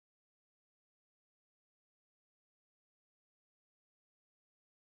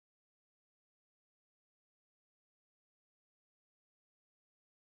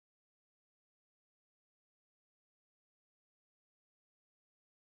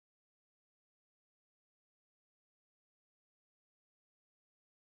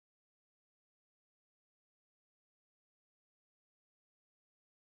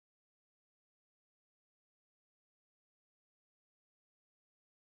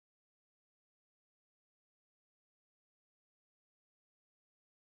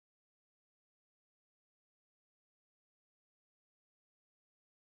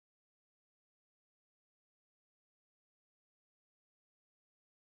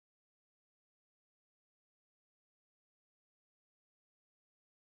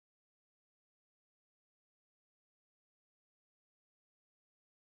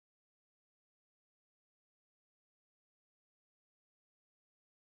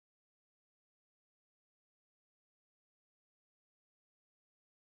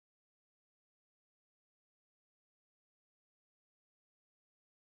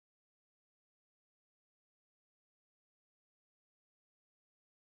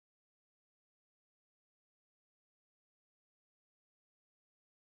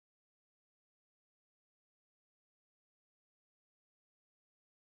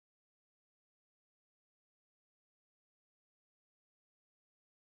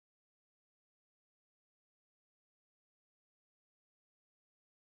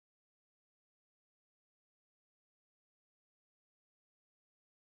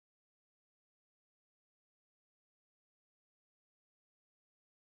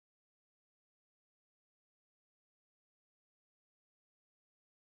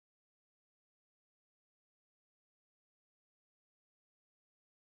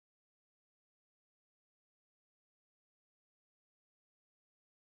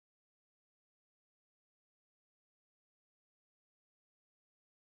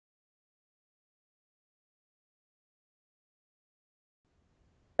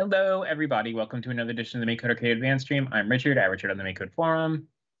Hello, everybody. Welcome to another edition of the MakeCode Arcade Advanced stream. I'm Richard at Richard on the MakeCode Forum.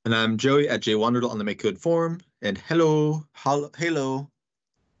 And I'm Joey at JWandered on the MakeCode Forum. And hello. That's Hello,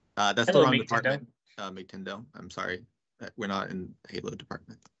 the wrong Make department. MakeTendo. I'm sorry. We're not in Halo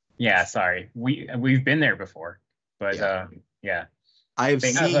department. Yeah, sorry. We've been there before, but yeah. I've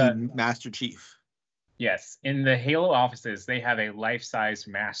seen Master Chief. Yes, in the Halo offices, they have a life-size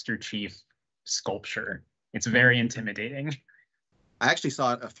Master Chief sculpture. It's very intimidating. I actually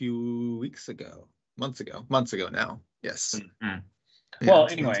saw it a few weeks ago, months ago now. Yes. Yeah, well,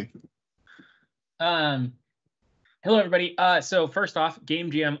 anyway. Hello, everybody. So first off, Game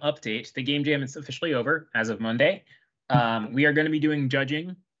Jam update. The Game Jam is officially over as of Monday. We are going to be doing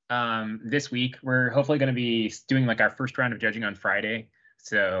judging this week. We're hopefully going to be doing like our first round of judging on Friday.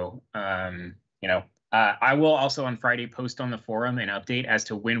 So, I will also on Friday post on the forum an update as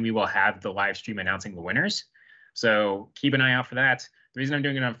to when we will have the live stream announcing the winners. So keep an eye out for that. The reason I'm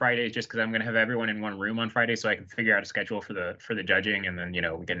doing it on Friday is just because I'm going to have everyone in one room on Friday, so I can figure out a schedule for the judging, and then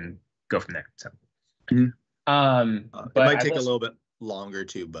we can go from there. So, it might take a little bit longer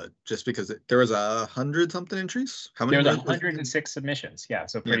too, but just because there was 100-something entries. How many? There was 106 submissions. Yeah,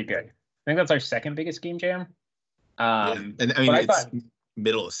 so pretty good. I think that's our second biggest game jam. And I mean, it's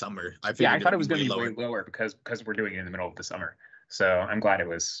middle of summer. I thought it was going to be way lower because we're doing it in the middle of the summer. So I'm glad it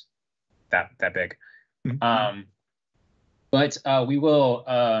was that big. But we will,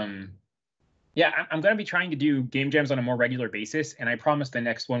 I'm going to be trying to do game jams on a more regular basis, and I promise the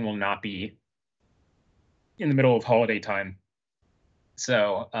next one will not be in the middle of holiday time.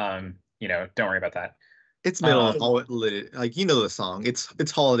 So, don't worry about that. It's middle of holiday, like the song.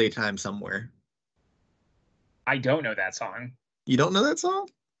 It's holiday time somewhere. I don't know that song. You don't know that song?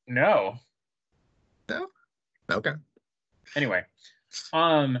 No. No? Okay. Anyway,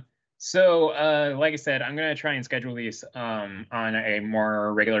 so like I said, I'm going to try and schedule these on a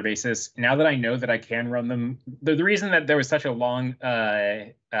more regular basis. Now that I know that I can run them, the reason that there was such a long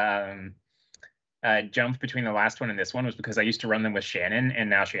jump between the last one and this one was because I used to run them with Shannon, and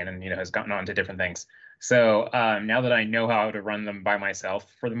now Shannon, has gotten on to different things. So now that I know how to run them by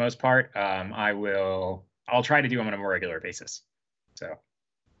myself for the most part, I'll try to do them on a more regular basis. So,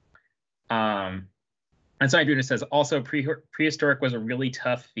 and so I do says also prehistoric was a really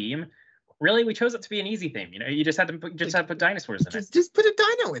tough theme. Really, we chose it to be an easy theme. You just had to put dinosaurs in it. Just put a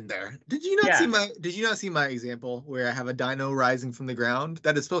dino in there. Did you not see my example where I have a dino rising from the ground?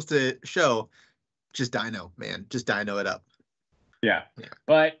 That is supposed to show just dino, man. Just dino it up. Yeah.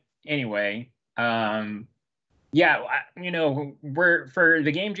 But anyway, we're for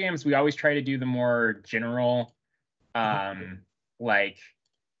the game jams, we always try to do the more general like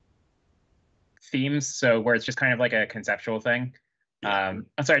themes, so where it's just kind of like a conceptual thing. I'm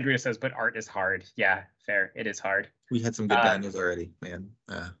sorry, Drita says, but art is hard. Yeah, fair. It is hard. We had some good dinos already, man.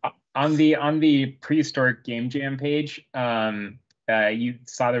 On the prehistoric game jam page, you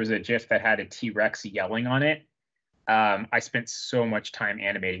saw there was a GIF that had a T-Rex yelling on it. I spent so much time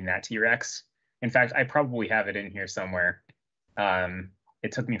animating that T-Rex. In fact, I probably have it in here somewhere.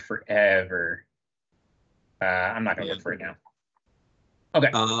 It took me forever. I'm not gonna look for it now. Okay.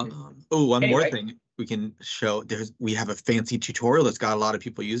 One more thing we can show. We have a fancy tutorial that's got a lot of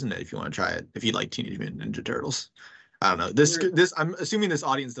people using it. If you want to try it, if you like Teenage Mutant Ninja Turtles, I don't know. This I'm assuming this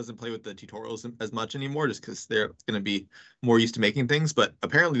audience doesn't play with the tutorials as much anymore, just because they're going to be more used to making things. But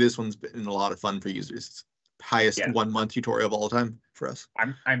apparently, this one's been a lot of fun for users. It's highest 1 month tutorial of all time for us.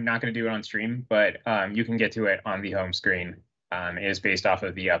 I'm not going to do it on stream, but you can get to it on the home screen. It is based off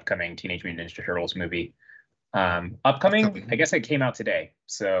of the upcoming Teenage Mutant Ninja Turtles movie. Upcoming, I guess it came out today.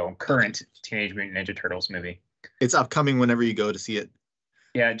 So current Teenage Mutant Ninja Turtles movie. It's upcoming whenever you go to see it.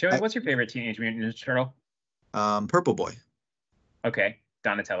 Yeah, Joey, what's your favorite Teenage Mutant Ninja Turtle? Purple Boy. Okay,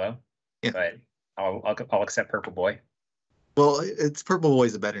 Donatello. Yeah. But I'll accept Purple Boy. Well, it's Purple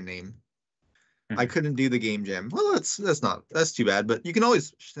Boy's a better name. I couldn't do the game jam. Well, that's too bad. But you can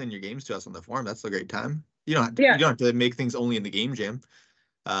always send your games to us on the forum. That's a great time. You don't have to make things only in the game jam.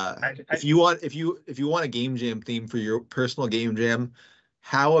 If you want a game jam theme for your personal game jam,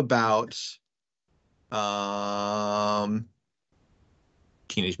 how about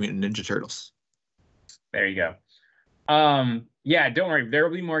Teenage Mutant Ninja Turtles? There you go. Don't worry, there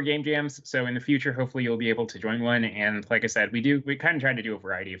will be more game jams, so in the future hopefully you'll be able to join one. And like I said, we kind of try to do a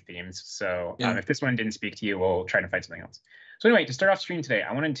variety of themes, so if this one didn't speak to you, we'll try to find something else. So anyway, to start off stream today,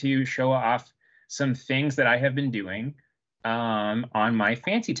 I wanted to show off some things that I have been doing on my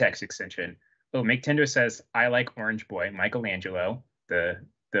fancy text extension. MakeTendo says, I like Orange Boy, Michelangelo, the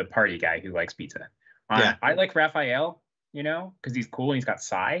party guy who likes pizza. I like Raphael, because he's cool and he's got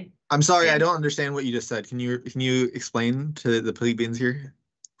Psy. I'm sorry, I don't understand what you just said. Can you explain to the plebeians here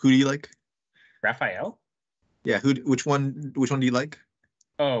Who do you like? Raphael? Yeah, which one do you like?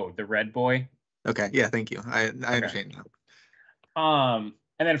 Oh, the red boy. Okay, yeah, thank you. I understand now.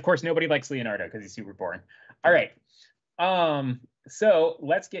 And then of course nobody likes Leonardo because he's super boring. All right. So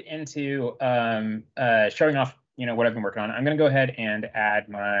let's get into showing off, what I've been working on. I'm gonna go ahead and add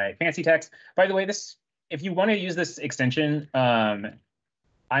my fancy text. By the way, if you want to use this extension,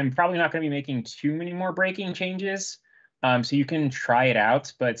 I'm probably not going to be making too many more breaking changes. So you can try it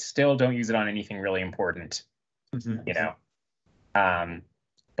out, but still don't use it on anything really important.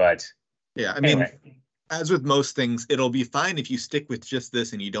 But yeah, I mean, as with most things, it'll be fine if you stick with just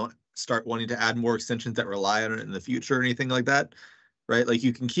this and you don't start wanting to add more extensions that rely on it in the future or anything like that, right? Like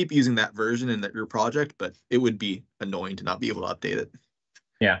you can keep using that version in your project, but it would be annoying to not be able to update it.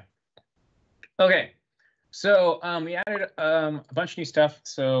 Yeah. Okay. So we added a bunch of new stuff.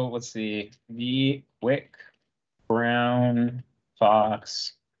 So let's see. The quick brown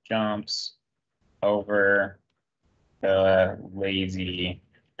fox jumps over the lazy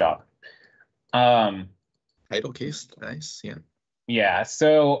dog. Title case, nice, yeah. Yeah.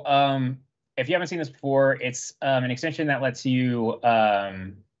 So if you haven't seen this before, it's an extension that lets you. All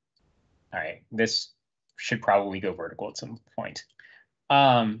right, this should probably go vertical at some point.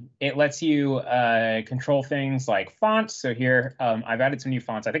 It lets you control things like fonts. So here, I've added some new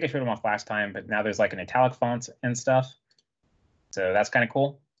fonts. I think I showed them off last time, but now there's like an italic font and stuff. So that's kind of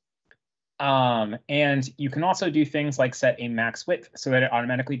cool. And you can also do things like set a max width so that it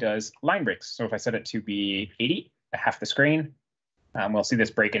automatically does line breaks. So if I set it to be 80, half the screen, we'll see this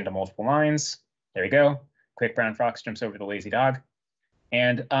break into multiple lines. There we go. Quick brown fox jumps over the lazy dog.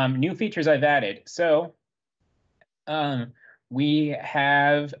 And new features I've added. So we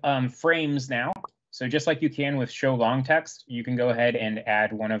have frames now. So just like you can with show long text, you can go ahead and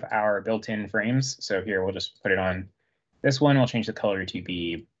add one of our built-in frames. So here, we'll just put it on this one. We'll change the color to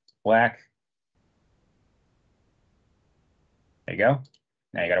be black. There you go.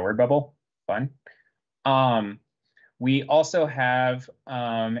 Now you got a word bubble. Fun. We also have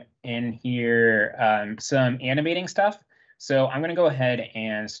in here some animating stuff. So I'm going to go ahead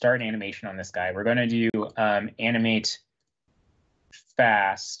and start an animation on this guy. We're going to do animate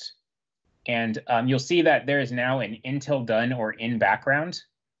fast. And you'll see that there is now an until done or in background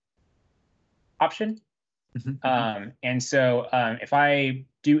option. And so if I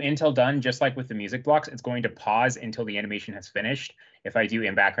do until done, just like with the music blocks, it's going to pause until the animation has finished. If I do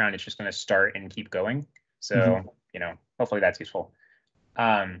in background, it's just going to start and keep going. So, hopefully that's useful.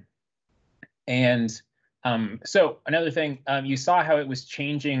 So another thing, you saw how it was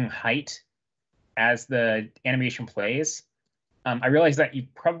changing height as the animation plays. I realize that you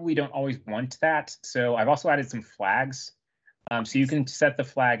probably don't always want that. So I've also added some flags. So you can set the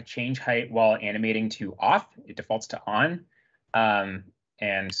flag change height while animating to off. It defaults to on.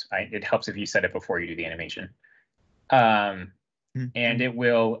 It helps if you set it before you do the animation. And it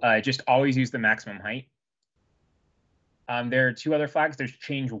will just always use the maximum height. There are two other flags. There's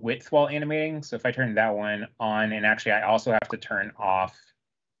change width while animating. So if I turn that one on, and actually I also have to turn off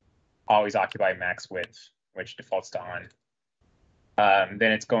always occupy max width, which defaults to on.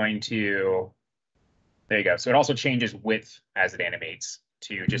 Then it's going to, there you go. So it also changes width as it animates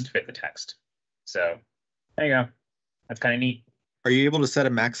to just fit the text. So there you go. That's kind of neat. Are you able to set a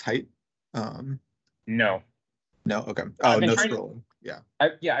max height? No. No, okay. Oh, no scrolling. Yeah.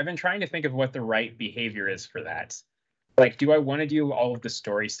 I've been trying to think of what the right behavior is for that. Like, do I want to do all of the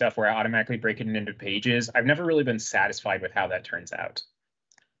story stuff where I automatically break it into pages? I've never really been satisfied with how that turns out.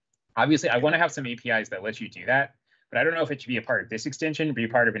 Obviously, I want to have some APIs that let you do that, but I don't know if it should be a part of this extension or be a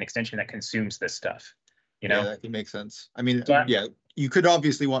part of an extension that consumes this stuff. Yeah, that can make sense. I mean, so yeah, you could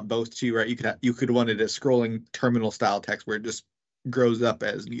obviously want both too, right? You could want it as scrolling terminal style text where it just grows up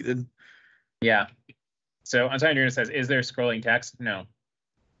as needed. Yeah. So Unsigned says, is there scrolling text? No.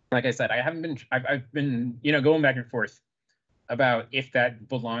 Like I said, I've been going back and forth about if that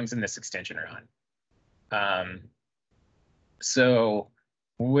belongs in this extension or not. So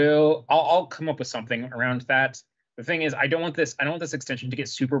I'll come up with something around that. The thing is, I don't want this extension to get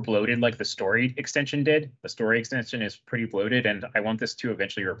super bloated like the story extension did. The story extension is pretty bloated, and I want this to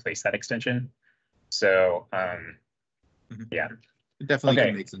eventually replace that extension. So yeah. It definitely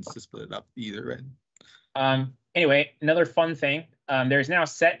can make sense to split it up either way. Anyway, another fun thing. There's now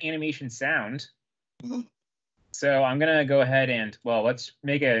set animation sound. So I'm gonna go ahead and let's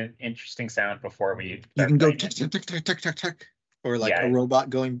make an interesting sound before we. You can go tick tick tick tick tick tick tick, or like a robot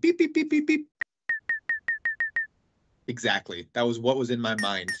going beep beep beep beep beep. Exactly. That was what was in my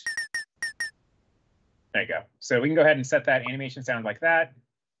mind. There you go. So we can go ahead and set that animation sound like that.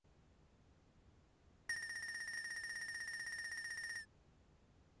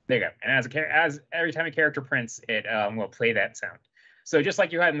 There you go. And as every time a character prints, it will play that sound. So just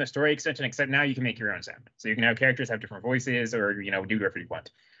like you had in the story extension, except now you can make your own sound. So you can have characters have different voices, or do whatever you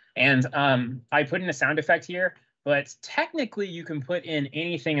want. And I put in a sound effect here, but technically you can put in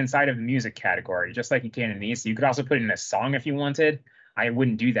anything inside of the music category, just like you can in these. So you could also put in a song if you wanted. I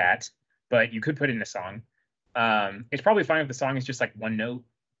wouldn't do that, but you could put in a song. It's probably fine if the song is just like one note.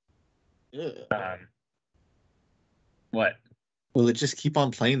 Yeah. What? Will it just keep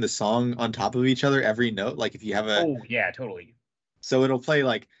on playing the song on top of each other every note? Like if you have a... Oh, yeah, totally. So it'll play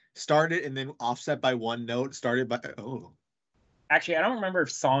like start it and then offset by one note, started by... Oh. Actually, I don't remember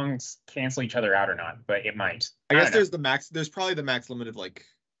if songs cancel each other out or not, but it might. I guess there's probably the max limit of like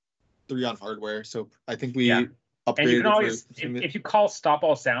 3 on hardware. So I think we upgraded. And you can always, if you call stop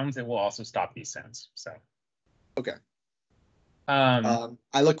all sounds, it will also stop these sounds. So. Okay. I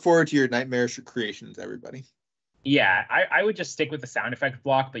look forward to your nightmarish creations, everybody. Yeah, I would just stick with the sound effect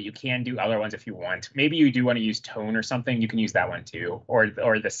block, but you can do other ones if you want. Maybe you do want to use tone or something. You can use that one too, or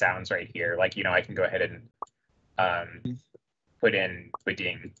the sounds right here. Like I can go ahead and put in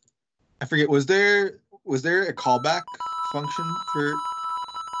ding. I forget. Was there a callback function for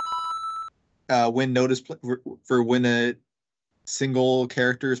when notice for when a single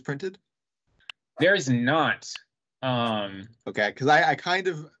character is printed? There is not. Okay, because I kind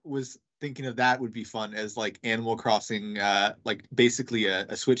of was thinking of that would be fun as like Animal Crossing, like basically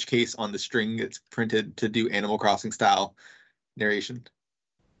a switch case on the string that's printed to do Animal Crossing style narration.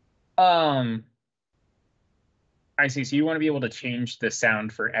 I see. So you want to be able to change the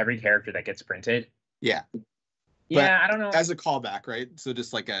sound for every character that gets printed? Yeah. Yeah, I don't know. As a callback, right? So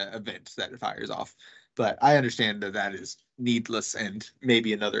just like a event that it fires off. But I understand that is needless and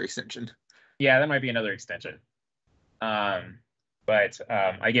maybe another extension. Yeah, that might be another extension. But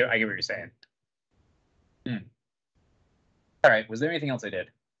I get what you're saying. All right. Was there anything else I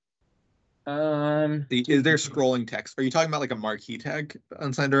did? Is there scrolling text? Are you talking about like a marquee tag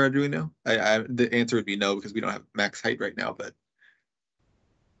on Sandra Arduino? The answer would be no, because we don't have max height right now, but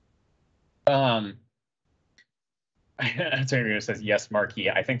Antonio says yes, marquee.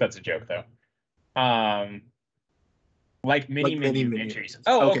 I think that's a joke though. Like mini entries.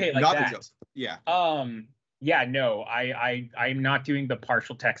 Oh, okay, like that. Yeah. Yeah, no, I'm not doing the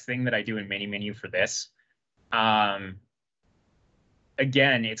partial text thing that I do in menu for this.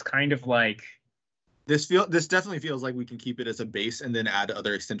 Again, it's kind of like this definitely feels like we can keep it as a base and then add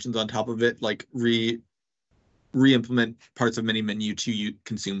other extensions on top of it, like re-implement parts of menu to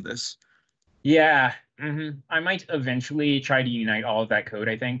consume this. Yeah. I might eventually try to unite all of that code,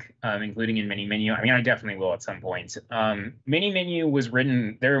 I think, including in menu. I mean, I definitely will at some point. Menu was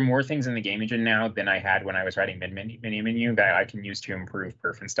written, there are more things in the game engine now than I had when I was writing menu that I can use to improve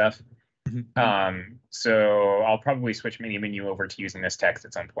perf and stuff. So I'll probably switch menu over to using this text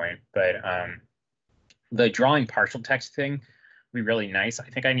at some point. But the drawing partial text thing would be really nice. I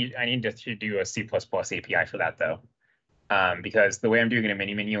think I need to do a C++ API for that, though. Because the way I'm doing it in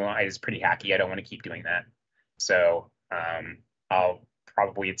menu is pretty hacky. I don't want to keep doing that. So I'll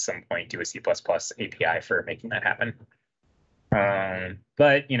probably at some point do a C++ API for making that happen.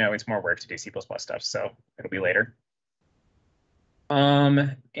 But, it's more work to do C++ stuff, so it'll be later.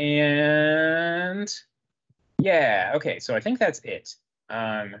 And yeah, okay, so I think that's it.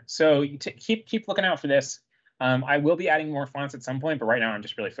 So keep looking out for this. I will be adding more fonts at some point, but right now I'm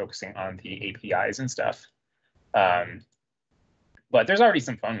just really focusing on the APIs and stuff. But there's already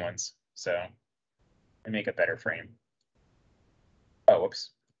some fun ones, so I make a better frame. Oh, whoops,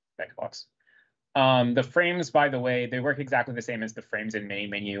 MakeCode. The frames, by the way, they work exactly the same as the frames in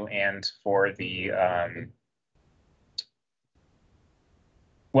menu and for the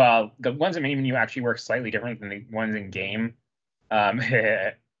well, the ones in menu actually work slightly different than the ones in game.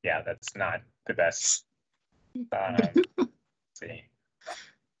 Yeah, that's not the best. Let's see, get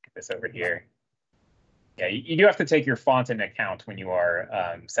this over here. Yeah, you do have to take your font into account when you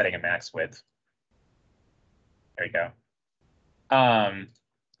are setting a max width. There you go.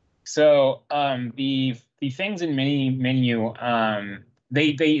 So the things in menu,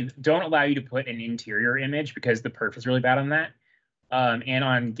 they don't allow you to put an interior image because the perf is really bad on that. And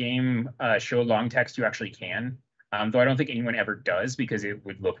on game show long text, you actually can, though I don't think anyone ever does because it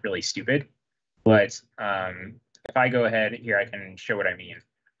would look really stupid. But if I go ahead here, I can show what I mean.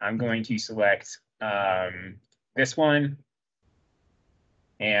 I'm going to select this one,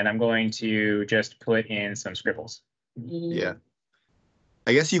 and I'm going to just put in some scribbles. Yeah.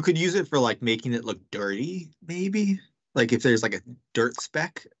 I guess you could use it for like making it look dirty, maybe. Like if there's like a dirt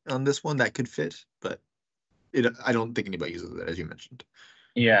speck on this one that could fit, but I don't think anybody uses it, as you mentioned.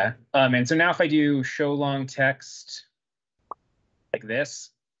 Yeah. And so now if I do show long text like this,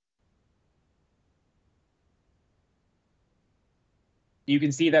 you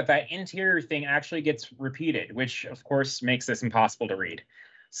can see that that interior thing actually gets repeated, which of course makes this impossible to read.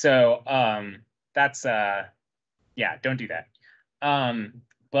 So that's yeah, don't do that.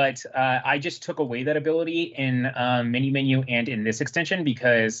 But I just took away that ability in mini menu and in this extension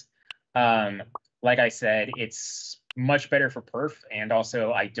because, like I said, it's much better for perf, and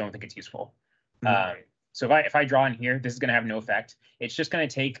also I don't think it's useful. So if I draw in here, this is going to have no effect. It's just going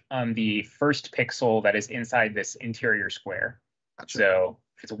to take the first pixel that is inside this interior square. Gotcha. So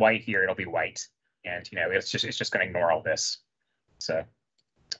if it's white here, it'll be white, and you know it's just going to ignore all this. So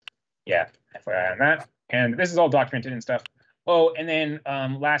yeah, FYI on that. And this is all documented and stuff. Oh, and then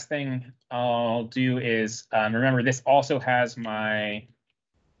last thing I'll do is remember this also has my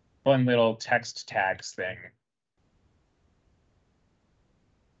fun little text tags thing.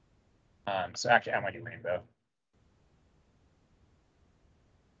 So actually, I might do rainbow.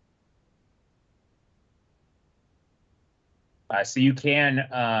 So you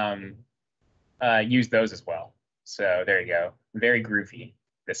can use those as well. So there you go. Very groovy.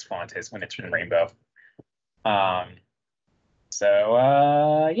 This font is when it's in rainbow. Yeah,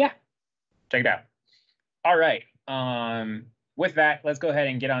 check it out. All right. With that, let's go ahead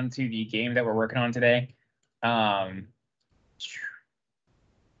and get on to the game that we're working on today. Yeah,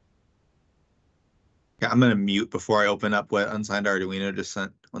 I'm gonna mute before I open up what Unsigned Arduino just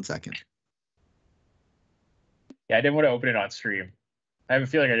sent. 1 second. Yeah, I didn't want to open it on stream. I have a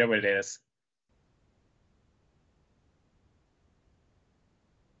feeling I know what it is.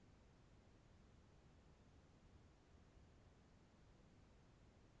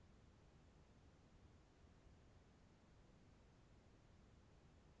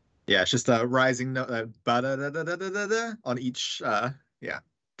 Yeah, it's just a rising note on each. Yeah,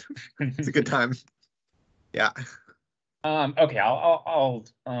 it's a good time. Yeah. Okay, I'll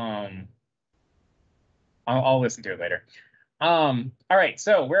listen to it later. All right,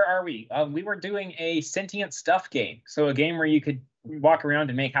 so where are we? We were doing a sentient stuff game, so a game where you could walk around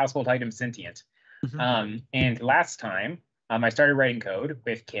and make household items sentient. And last time, I started writing code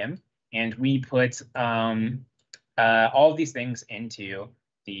with Kim, and we put all of these things into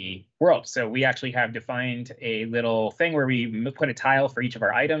the world. So we actually have defined a little thing where we put a tile for each of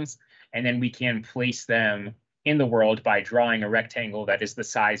our items, and then we can place them in the world by drawing a rectangle that is the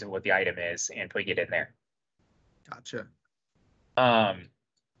size of what the item is and putting it in there. Gotcha. I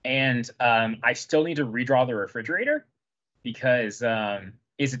still need to redraw the refrigerator because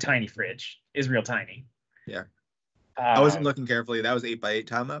it's a tiny fridge. It's real tiny. Yeah. I wasn't looking carefully. That was 8x8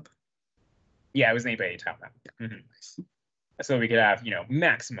 tile map? Yeah, it was an 8x8 tile map. Yeah. So we could have, you know,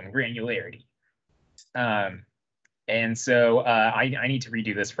 maximum granularity. And so I need to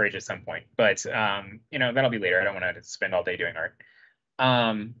redo this fridge at some point, but you know, that'll be later. I don't want to spend all day doing art.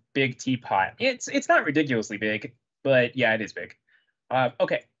 Big teapot. It's not ridiculously big, but yeah, it is big.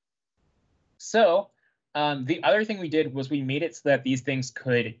 Okay. So the other thing we did was we made it so that these things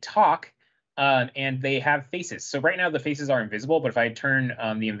could talk, and they have faces. So right now the faces are invisible, but if I turn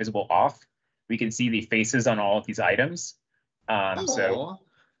the invisible off, we can see the faces on all of these items. So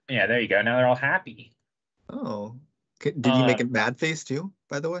yeah, there you go. Now they're all happy. Oh, did you make a mad face too,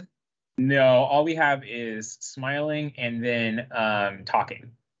 by the way? No, all we have is smiling and then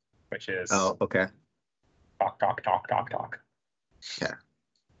talking, which is okay. Talk. Yeah.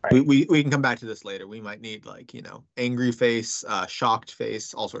 Right. We can come back to this later. We might need, like, you know, angry face, shocked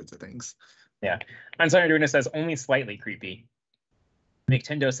face, all sorts of things. Yeah. Unsigned Arduino says only slightly creepy.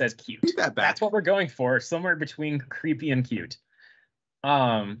 Nintendo says cute. Keep that back. That's what we're going for, somewhere between creepy and cute.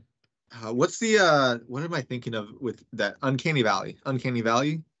 What's the what am I thinking of with that? Uncanny Valley. Uncanny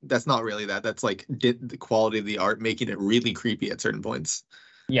Valley? That's not really that. That's like the quality of the art, making it really creepy at certain points.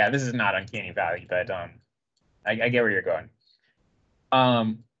 Yeah, this is not Uncanny Valley, but I get where you're going.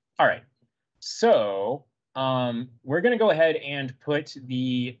 All right. So we're gonna go ahead and put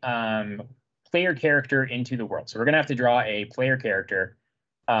the player character into the world. So we're gonna have to draw a player character.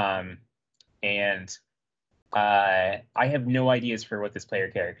 And I have no ideas for what this player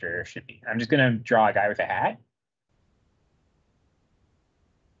character should be. I'm just gonna draw a guy with a hat.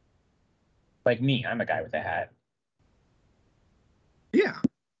 Like me, I'm a guy with a hat. Yeah.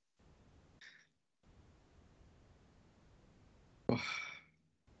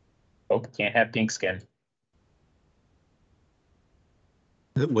 Oh, can't have pink skin.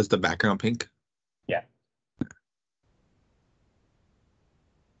 Was the background pink? Yeah.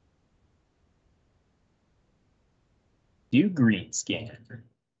 Do green skin.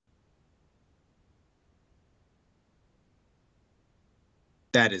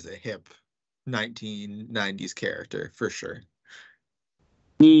 That is a hip 1990s character for sure.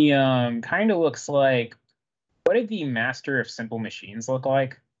 He kind of looks like What did the Master of Simple Machines look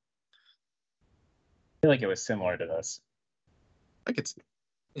like? I feel like it was similar to this. Like it's.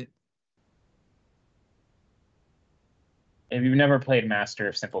 If you've never played Master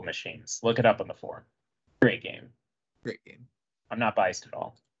of Simple Machines, look it up on the forum. Great game. Great game. I'm not biased at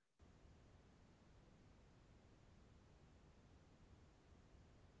all.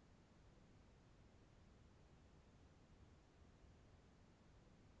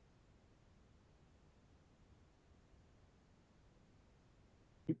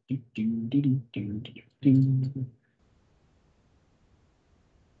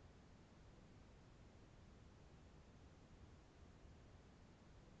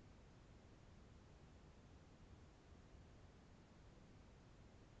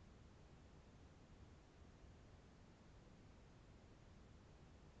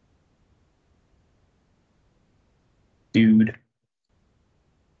 Dude.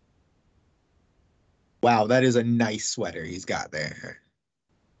 Wow, that is a nice sweater he's got there.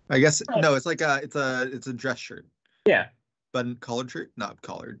 I guess no, it's like it's a dress shirt. Yeah. Button collared shirt? Not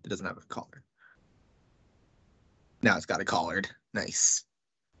collared. It doesn't have a collar. Now it's got a collared. Nice.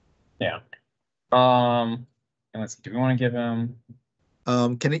 Yeah. And let's see. Do we want to give him?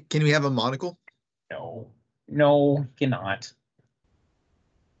 Can we have a monocle? No. No, cannot.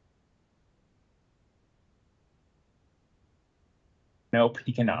 Nope,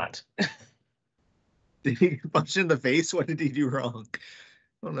 he cannot. Did he punch in the face? What did he do wrong?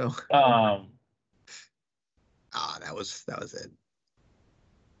 I don't know. That was it.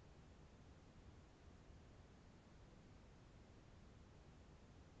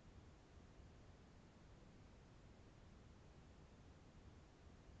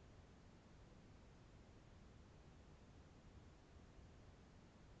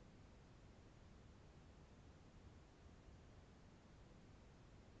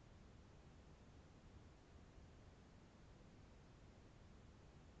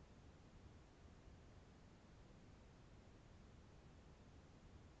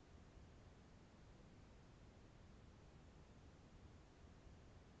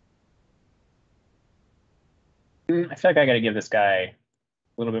 I feel like I got to give this guy a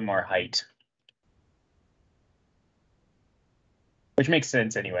little bit more height. Which makes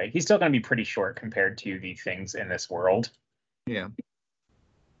sense anyway. He's still going to be pretty short compared to the things in this world. Yeah.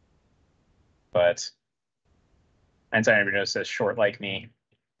 But Anti-Everno says short like me.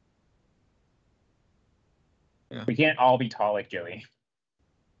 Yeah. We can't all be tall like Joey.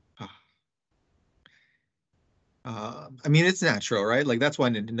 I mean, it's natural, right? Like that's why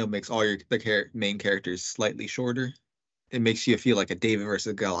Nintendo makes all the main characters slightly shorter. It makes you feel like a David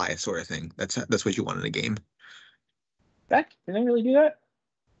versus Goliath sort of thing. That's what you want in a game. Did they really do that?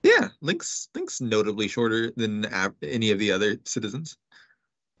 Yeah, Link's notably shorter than any of the other citizens. Is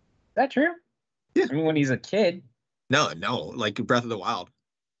that true? Yeah. I mean, when he's a kid. No, like Breath of the Wild.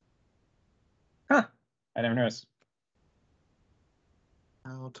 Huh. I never noticed.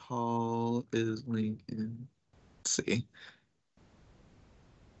 How tall is Link in? Let's see.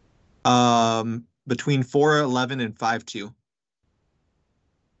 Between 4'11" and 5'2".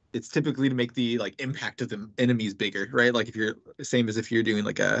 It's typically to make the like impact of the enemies bigger, right? Like if you're same as if you're doing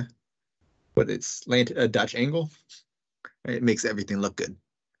like a Dutch angle, right? It makes everything look good.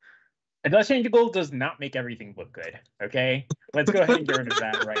 A Dutch angle does not make everything look good. Okay, let's go ahead and get rid of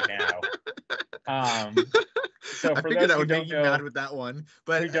that right now. So for those who don't know, mad with that one,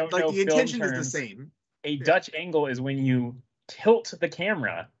 but like the intention is the same. A Dutch angle is when you tilt the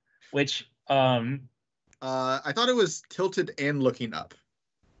camera, which I thought it was tilted and looking up.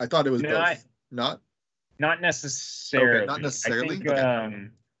 I thought it was both. Not necessarily. Okay, not necessarily. I think, okay.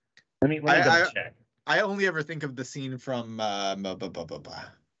 Let me double check. I only ever think of the scene from I don't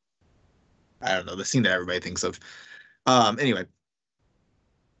know, the scene that everybody thinks of. Anyway,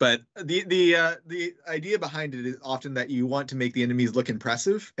 but the idea behind it is often that you want to make the enemies look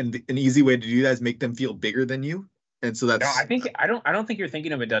impressive, and an easy way to do that is make them feel bigger than you. And so that's. No, I don't think you're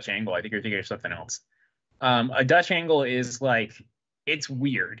thinking of a Dutch angle. I think you're thinking of something else. A Dutch angle is like, it's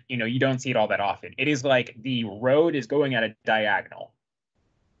weird. You know, you don't see it all that often. It is like the road is going at a diagonal.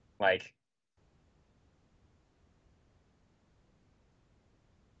 Like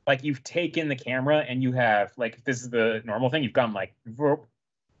you've taken the camera and you have like, if this is the normal thing, you've gone like,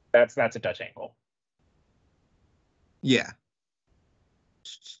 that's a Dutch angle. Yeah.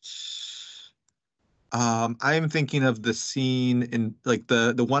 I'm thinking of the scene in like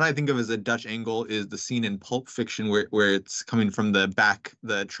the one I think of as a Dutch angle is the scene in Pulp Fiction where it's coming from the back,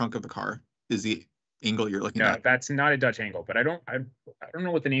 the trunk of the car is the angle you're looking at. That's not a Dutch angle, but I don't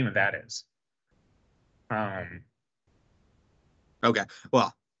know what the name of that is. Okay,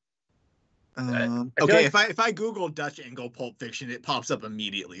 well, Okay, like if I Google Dutch angle Pulp Fiction, it pops up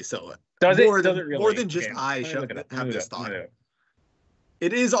immediately. So does it really? More than just okay, have this thought.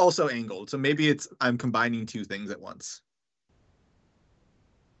 It is also angled, so maybe I'm combining two things at once.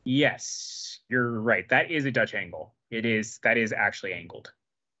 Yes, you're right. That is a Dutch angle. That is actually angled.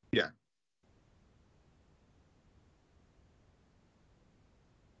 Yeah.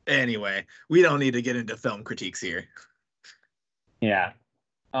 Anyway, we don't need to get into film critiques here. Yeah.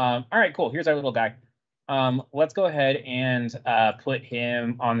 All right, cool. Here's our little guy. Let's go ahead and put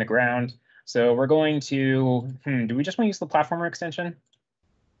him on the ground. So we're going to, do we just want to use the platformer extension?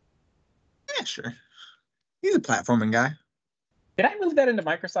 Yeah, sure. He's a platforming guy. Did I move that into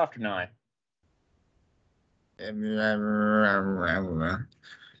Microsoft or not?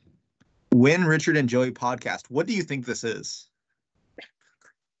 When Richard and Joey podcast, what do you think this is?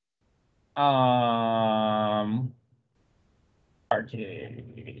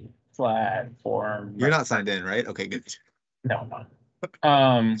 Arcade platform. You're not signed in, right? Okay, good. No, I'm not.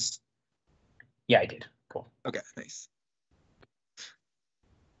 Yeah, I did. Cool. Okay, nice.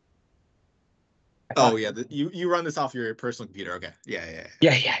 Oh yeah, you run this off your personal computer. Okay, yeah.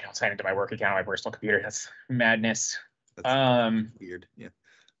 I don't sign into my work account on my personal computer. That's madness. That's weird. Yeah.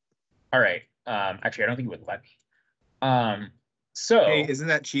 All right. Actually, I don't think it would let me. So hey, isn't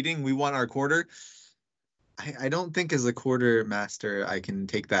that cheating? We won our quarter. I don't think as a quarter master I can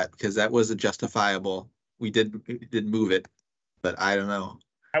take that because that was a justifiable. We did move it, but I don't know.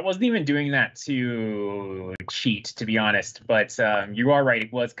 I wasn't even doing that to cheat, to be honest. But you are right;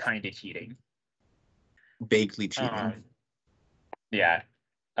 it was kind of cheating. Vaguely cheating. Yeah.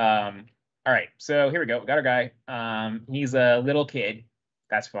 All right. So here we go. We got our guy. He's a little kid.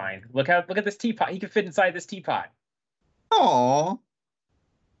 That's fine. Look at this teapot. He can fit inside this teapot. Oh,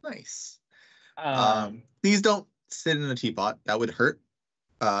 nice. Please don't sit in a teapot. That would hurt.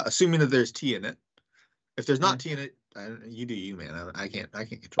 Assuming that there's tea in it. If there's not tea in it, you do you, man. I can't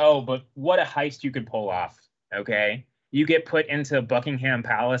control. Oh, but what a heist you could pull off. Okay. You get put into Buckingham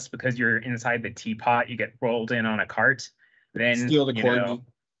Palace because you're inside the teapot. You get rolled in on a cart. Then steal the corgi.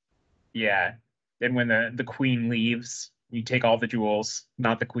 Yeah. Then when the queen leaves, you take all the jewels.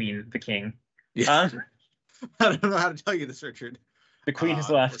 Not the queen, the king. Yeah. I don't know how to tell you this, Richard. The queen has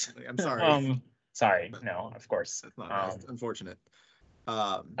left. I'm sorry. Sorry. No, of course. That's not unfortunate.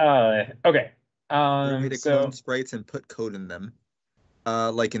 Okay. Way to clone sprites and put code in them,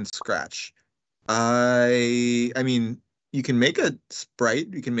 like in Scratch. I mean, you can make a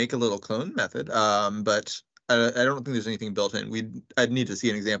sprite, you can make a little clone method, but I don't think there's anything built in. I'd need to see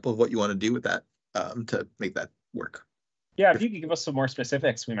an example of what you want to do with that to make that work. Yeah, if you could give us some more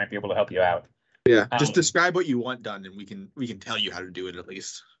specifics, we might be able to help you out. Yeah, just describe what you want done, and we can tell you how to do it at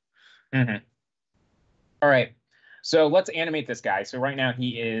least. Mm-hmm. All right, so let's animate this guy. So right now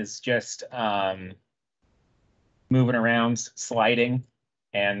he is just moving around, sliding,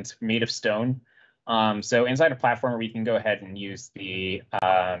 and made of stone. So inside a platformer, we can go ahead and use the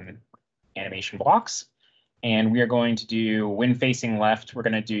animation blocks. And we are going to do, when facing left, we're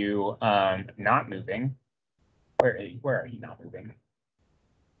going to do not moving. Where are you not moving?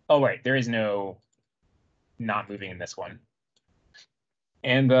 Oh, right. There is no not moving in this one.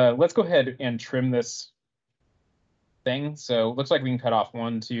 And let's go ahead and trim this thing. So it looks like we can cut off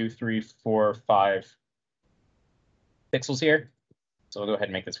 1, 2, 3, 4, 5 pixels here. So we'll go ahead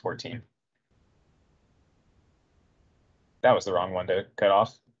and make this 14. That was the wrong one to cut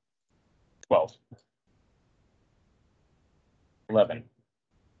off. 12. 11.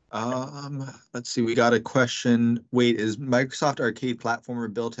 Let's see. We got a question. Wait, is Microsoft Arcade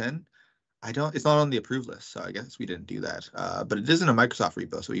Platformer built in? It's not on the approved list, so I guess we didn't do that. But it is in a Microsoft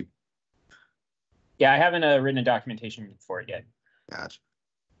repo, so Yeah, I haven't written a documentation for it yet. Gotcha.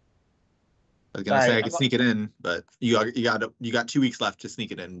 I was gonna say I could sneak it in, but you got 2 weeks left to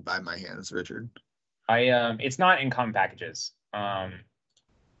sneak it in by my hands, Richard. It's not in common packages.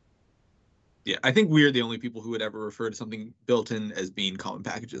 Yeah, I think we're the only people who would ever refer to something built in as being common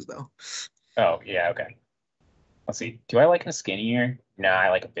packages, though. Oh, yeah, okay. Let's see. Do I like a skinnier? No, I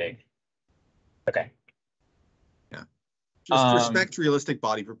like a big. Okay. Yeah. Just respect realistic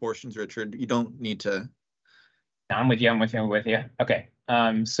body proportions, Richard. You don't need to. I'm with you. Okay.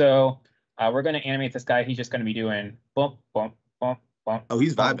 So we're going to animate this guy. He's just going to be doing bump, bump, bump, bump. Oh,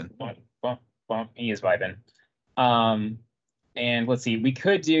 he's vibing. Bump, bump, bump. He is vibing. And let's see. We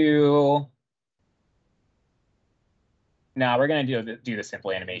could do. No, we're going to do the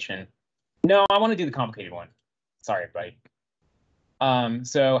simple animation. No, I want to do the complicated one. Sorry, everybody.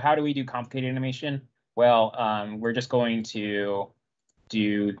 So how do we do complicated animation? Well, we're just going to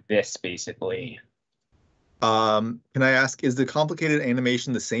do this basically. Can I ask, is the complicated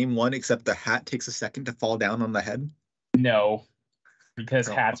animation the same one except the hat takes a second to fall down on the head? No, because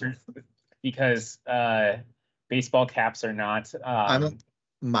Oh. hats are because baseball caps are not I'm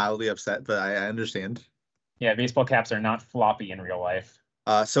mildly upset, but I understand. yeah, baseball caps are not floppy in real life.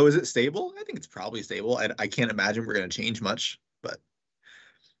 So is it stable? I think it's probably stable. I can't imagine we're gonna change much, but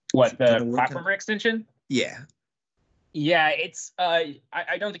What, the gonna work on platformer extension? yeah. Yeah, it's I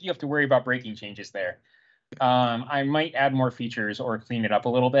don't think you have to worry about breaking changes there. I might add more features or clean it up a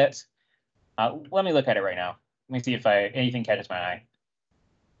little bit. Let me look at it right now. Let me see if anything catches my eye.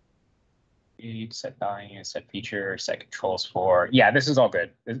 Set value, set feature, set controls for. Yeah, this is all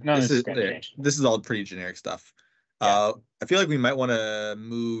good. None of this is going to change. This is all pretty generic stuff. Yeah. I feel like we might want to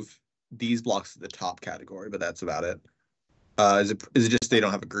move these blocks to the top category, but that's about it. Is it just they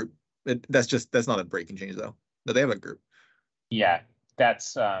don't have a group? That's not a breaking change though. No, they have a group. Yeah,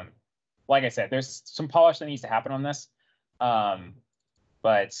 that's like I said, there's some polish that needs to happen on this.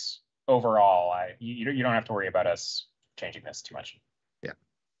 But overall, you don't have to worry about us changing this too much. Yeah.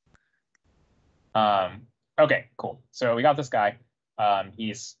 Okay, cool. So we got this guy.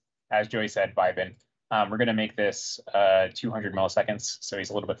 He's, as Joey said, vibing. We're gonna make this 200 milliseconds, so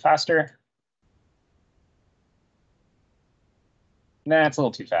he's a little bit faster. Nah, it's a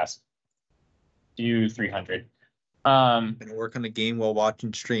little too fast. Do 300. Gonna work on a game while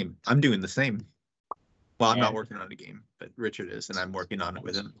watching stream. I'm doing the same. Well, I'm not working on a game, but Richard is, and I'm working on it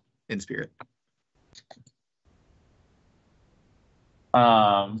with him in spirit.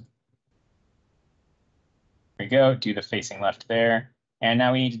 There we go. Do the facing left there. And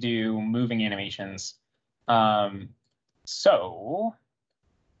now we need to do moving animations. So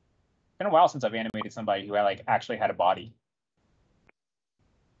it's been a while since I've animated somebody who actually had a body.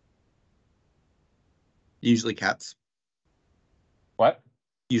 Usually cats. What?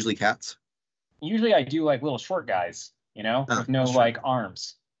 Usually cats. Usually I do little short guys, with no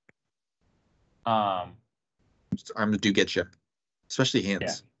arms. Arms do get you, especially hands.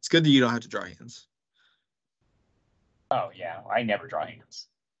 Yeah. It's good that you don't have to draw hands. Oh yeah, I never draw hands.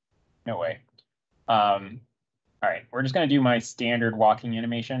 No way. All right, we're just gonna do my standard walking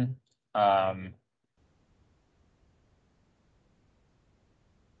animation.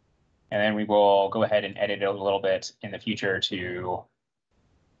 And then we will go ahead and edit it a little bit in the future to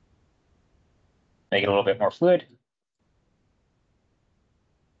make it a little bit more fluid.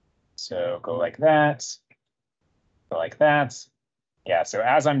 So go like that, go like that. Yeah, so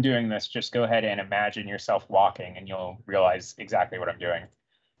as I'm doing this, just go ahead and imagine yourself walking and you'll realize exactly what I'm doing.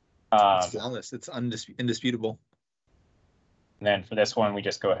 It's flawless. It's indisputable. And then for this one, we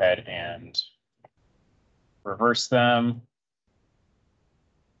just go ahead and reverse them.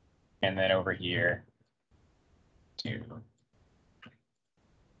 And then over here, do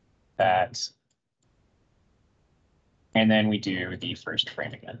that. And then we do the first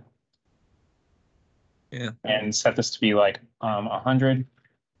frame again. Yeah. And set this to be 100.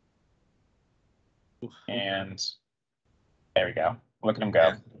 And there we go. Look at him go.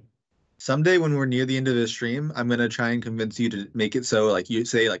 Yeah. Someday when we're near the end of the stream, I'm gonna try and convince you to make it so you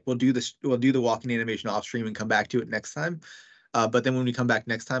say we'll do the walking animation off stream and come back to it next time. But then when we come back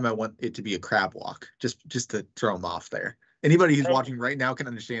next time, I want it to be a crab walk, just to throw them off there. Anybody who's watching right now can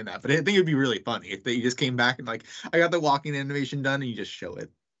understand that, but I think it'd be really funny if they just came back and I got the walking animation done and you just show it.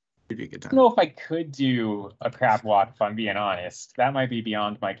 It'd be a good time. I don't know if I could do a crab walk, if I'm being honest. That might be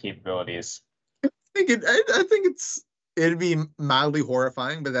beyond my capabilities. I think it'd be mildly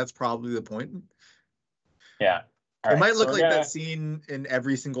horrifying, but that's probably the point. Yeah. It might look like that scene in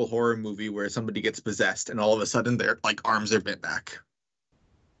every single horror movie where somebody gets possessed and all of a sudden their arms are bent back.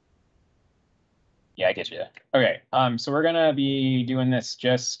 Yeah, I get you. Okay, so we're gonna be doing this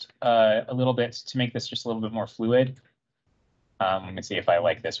just a little bit to make this just a little bit more fluid. Let me see if I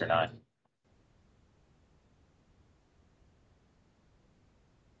like this or not.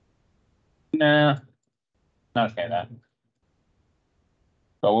 Nah, not a fan of that.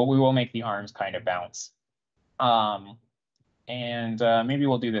 But we will make the arms kind of bounce. And maybe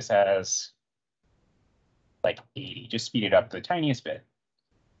we'll do this as 80, just speed it up the tiniest bit.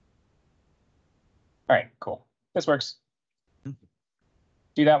 All right, cool. This works.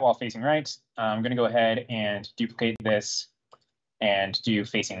 Do that while facing right. I'm going to go ahead and duplicate this and do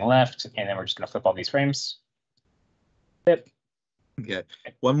facing left, and then we're just going to flip all these frames. Yep. Okay.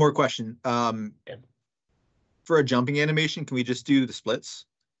 One more question. For a jumping animation, can we just do the splits?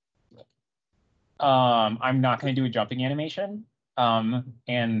 I'm not going to do a jumping animation. But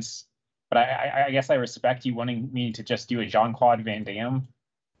I guess I respect you wanting me to just do a Jean-Claude Van Damme.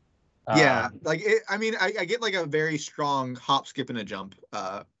 Yeah, I get a very strong hop, skip, and a jump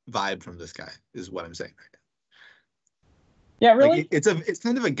vibe from this guy, is what I'm saying right now. Yeah, really? Like it's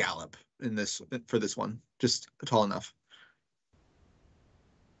kind of a gallop in this for this one, just tall enough.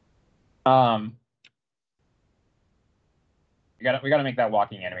 We gotta make that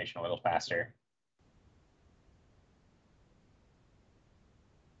walking animation a little faster.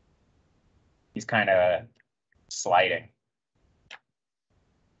 He's kind of sliding.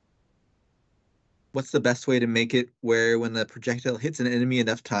 What's the best way to make it where when the projectile hits an enemy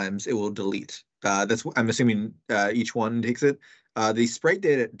enough times, it will delete? That's I'm assuming each one takes it. The sprite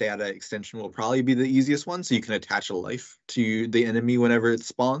data extension will probably be the easiest one, so you can attach a life to the enemy whenever it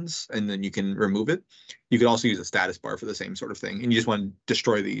spawns, and then you can remove it. You could also use a status bar for the same sort of thing, and you just want to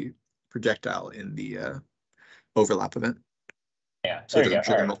destroy the projectile in the overlap event. Yeah, so it doesn't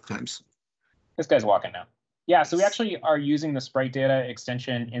trigger multiple times. This guy's walking now. Yeah, so we actually are using the sprite data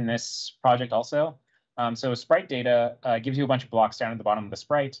extension in this project also. So sprite data gives you a bunch of blocks down at the bottom of the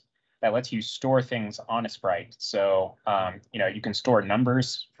sprite that lets you store things on a sprite. So you can store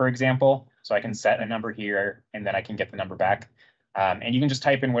numbers, for example. So I can set a number here, and then I can get the number back. And you can just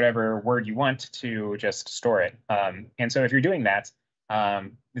type in whatever word you want to just store it. And so if you're doing that,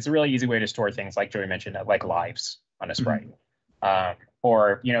 it's a really easy way to store things, like Joey mentioned, like lives on a sprite.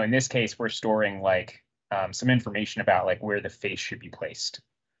 Or in this case, we're storing like some information about like where the face should be placed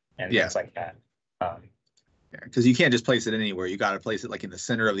and things like that. Because you can't just place it anywhere. You got to place it like in the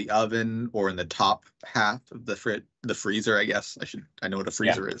center of the oven or in the top half of the freezer. I guess I know what a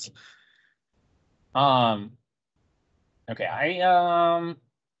freezer is. Okay,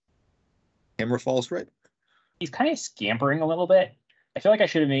 camera falls right. He's kind of scampering a little bit. I feel like I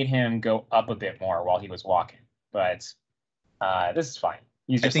should have made him go up a bit more while he was walking, but this is fine.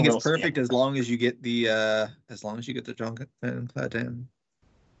 I think it's perfect as long as you get the junk and clad down.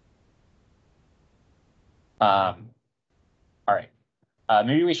 All right.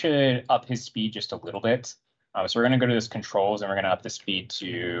 Maybe we should up his speed just a little bit. So we're going to go to this controls, and we're going to up the speed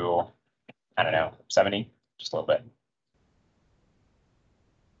to, I don't know, 70, just a little bit.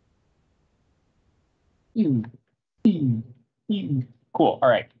 Cool. All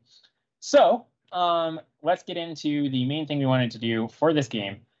right. So let's get into the main thing we wanted to do for this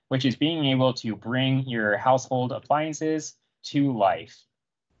game, which is being able to bring your household appliances to life.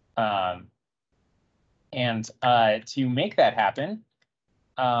 And to make that happen,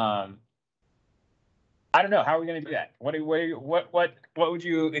 I don't know. How are we going to do that? What would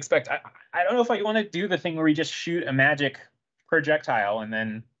you expect? I don't know if I want to do the thing where we just shoot a magic projectile and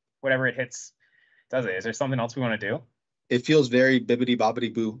then whatever it hits does it. Is there something else we want to do? It feels very bibbity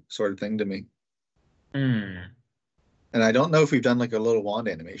bobbity boo sort of thing to me. And I don't know if we've done like a little wand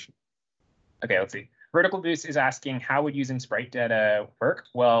animation. Okay, let's see. Vertical Boost is asking, how would using sprite data work?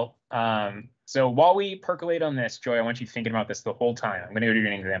 Well, so while we percolate on this, Joy, I want you thinking about this the whole time. I'm going to go do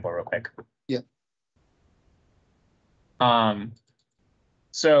an example real quick. Yeah.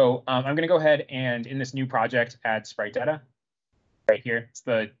 So I'm going to go ahead and in this new project, add sprite data right here. It's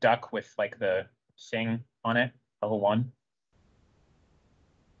the duck with like the thing on it, level 1.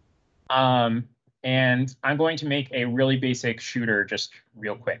 And I'm going to make a really basic shooter just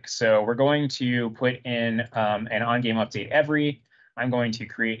real quick. So we're going to put in an on-game update every. I'm going to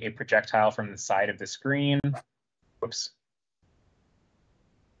create a projectile from the side of the screen. Whoops.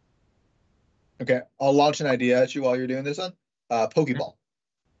 Okay, I'll launch an idea at you while you're doing this one. Pokeball.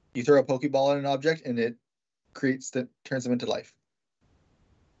 You throw a Pokeball at an object and it turns them into life.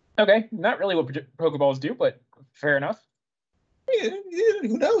 Okay, not really what Pokeballs do, but fair enough. Yeah,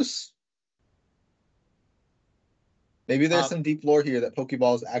 who knows? Maybe there's some deep lore here that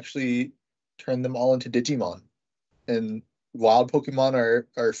Pokeballs actually turn them all into Digimon. And wild Pokemon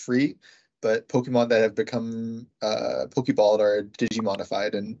are free, but Pokemon that have become Pokeballed are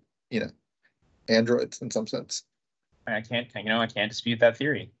Digimonified and, androids in some sense. I can't dispute that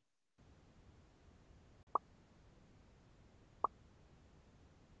theory.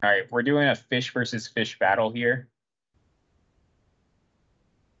 All right, we're doing a fish versus fish battle here.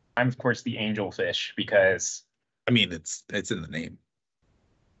 I'm, of course, the angel fish because... I mean, it's in the name.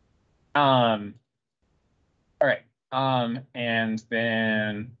 All right. And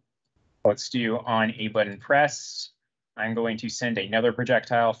then let's do on a button press. I'm going to send another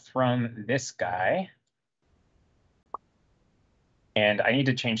projectile from this guy. And I need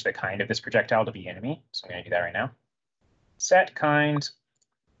to change the kind of this projectile to be enemy. So I'm going to do that right now. Set kind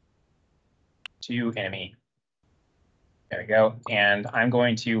to enemy. There we go. And I'm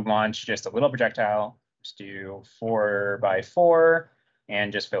going to launch just a little projectile. Just do 4x4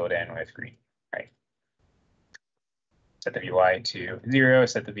 and just fill it in with green. All right. Set the VY to 0,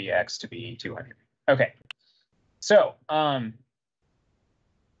 set the VX to be 200. Okay. So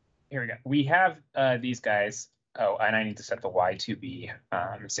here we go. We have these guys. Oh, and I need to set the Y to be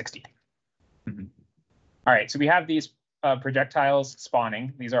 60. Mhm. All right, so we have these projectiles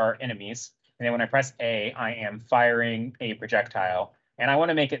spawning. These are our enemies. And then when I press A, I am firing a projectile. And I want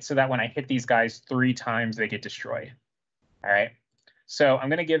to make it so that when I hit these guys 3 times, they get destroyed. All right. So I'm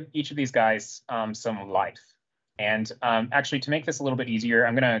going to give each of these guys some life. And actually, to make this a little bit easier,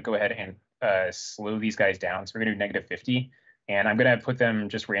 I'm going to go ahead and slow these guys down. So we're going to do -50. And I'm going to put them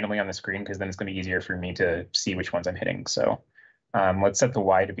just randomly on the screen because then it's going to be easier for me to see which ones I'm hitting. So let's set the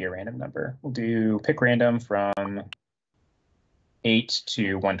Y to be a random number. We'll do pick random from 8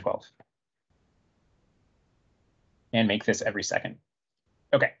 to 112. And make this every second.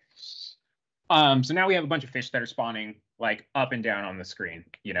 Okay. So now we have a bunch of fish that are spawning like up and down on the screen.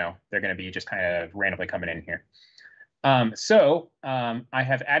 You know, they're going to be just kind of randomly coming in here. I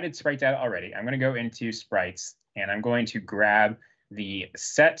have added sprite data already. I'm going to go into sprites and I'm going to grab the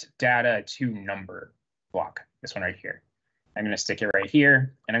set data to number block, this one right here. I'm going to stick it right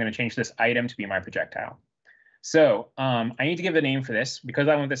here and I'm going to change this item to be my projectile. So I need to give a name for this because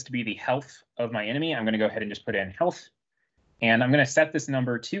I want this to be the health of my enemy. I'm going to go ahead and just put in health and I'm going to set this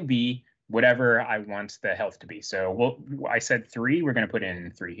number to be whatever I want the health to be. So I said 3, we're going to put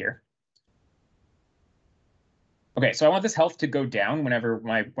in 3 here. Okay, so I want this health to go down whenever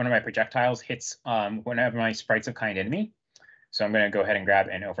one of my projectiles hits one of my sprites of kind enemy. So I'm going to go ahead and grab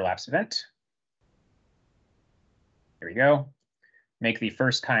an overlaps event. Here we go. Make the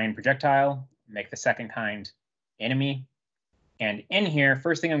first kind projectile, make the second kind enemy. And in here,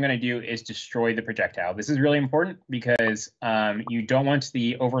 first thing I'm going to do is destroy the projectile. This is really important because you don't want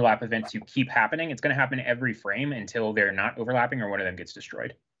the overlap event to keep happening. It's going to happen every frame until they're not overlapping or one of them gets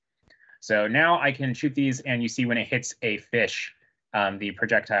destroyed. So now I can shoot these and you see when it hits a fish, the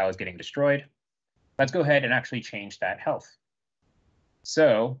projectile is getting destroyed. Let's go ahead and actually change that health.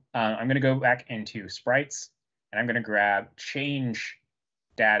 So I'm going to go back into sprites and I'm going to grab change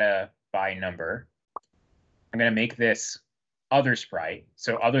data by number. I'm going to make this other sprite.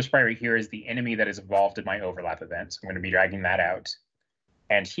 So other sprite right here is the enemy that is involved in my overlap event. So I'm going to be dragging that out.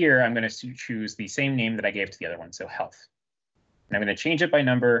 And here I'm going to choose the same name that I gave to the other one, so health. And I'm going to change it by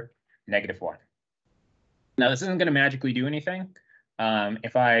number -1. Now this isn't going to magically do anything.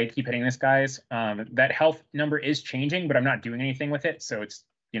 If I keep hitting this, guys, that health number is changing, but I'm not doing anything with it. So it's,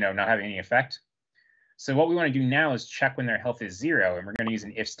 not having any effect. So what we want to do now is check when their health is 0, and we're going to use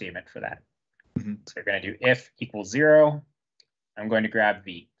an if statement for that. Mm-hmm. So we're going to do if equals 0. I'm going to grab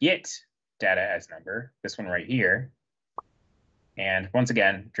the get data as number, this one right here. And once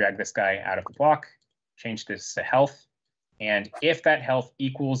again, drag this guy out of the block, change this to health. And if that health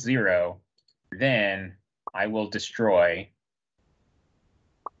equals 0, then I will destroy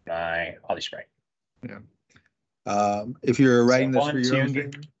my poly sprite. Yeah. If you're writing this for your own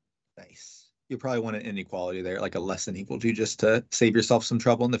game, nice. You'll probably want an inequality there, like a less than equal to, just to save yourself some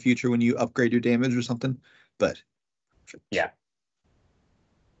trouble in the future when you upgrade your damage or something. But yeah.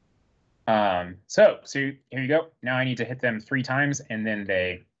 So here you go. Now I need to hit them 3 times and then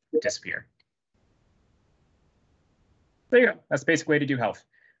they disappear. There you go. That's the basic way to do health.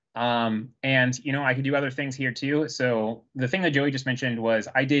 And I could do other things here too. So the thing that Joey just mentioned was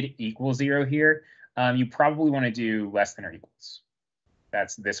I did equal 0 here. You probably want to do less than or equals.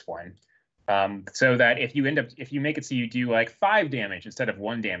 That's this one. So that if you make it so you do like 5 damage instead of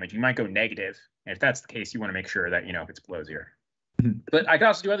 1 damage, you might go negative. And if that's the case, you want to make sure that, if it's below 0. But I could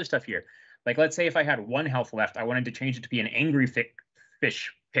also do other stuff here. Like, let's say if I had 1 health left, I wanted to change it to be an angry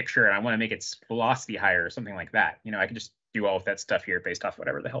fish picture, and I want to make its velocity higher or something like that. I could just do all of that stuff here based off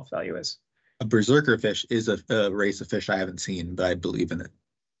whatever the health value is. A berserker fish is a race of fish I haven't seen, but I believe in it.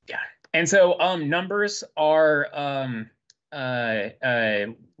 Yeah. And so numbers are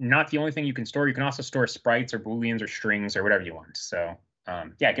not the only thing you can store. You can also store sprites or booleans or strings or whatever you want. So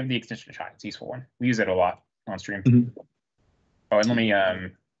yeah, give the extension a shot. It's a useful one. We use it a lot on stream. Mm-hmm. Oh, and let me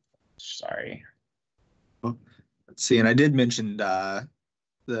sorry. Well, let's see. And I did mention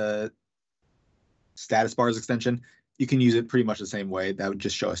the status bars extension. You can use it pretty much the same way. That would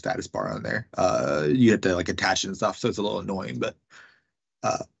just show a status bar on there. You have to like attach it and stuff, so it's a little annoying, but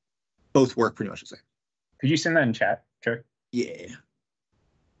both work pretty much the same. Could you send that in chat? Sure. Yeah.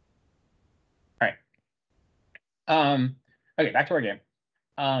 All right. Okay, back to our game.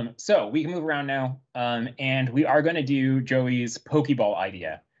 So we can move around now, and we are going to do Joey's Pokeball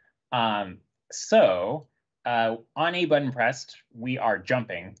idea. So on A button pressed, we are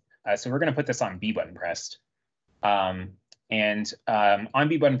jumping. So we're going to put this on B button pressed. On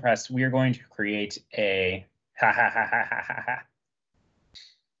B button pressed, we are going to create a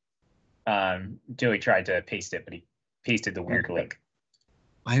Joey tried to paste it, but he pasted the weird link.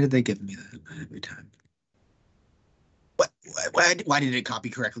 Why did they give me that every time? Why did it copy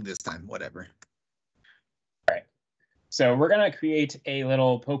correctly this time? Whatever. All right. So we're going to create a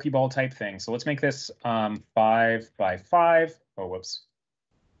little Pokeball type thing. So let's make this 5 by 5. Oh, whoops.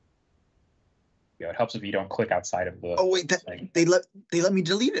 Yeah, it helps if you don't click outside of the. Oh wait, they let me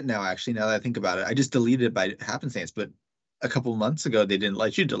delete it now. Actually, now that I think about it, I just deleted it by happenstance. But a couple months ago, they didn't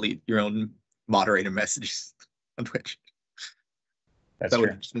let you delete your own moderator messages on Twitch. That's that true. would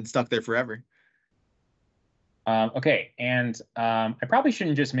have just been stuck there forever. Okay, and I probably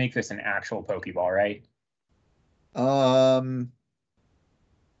shouldn't just make this an actual Pokeball, right?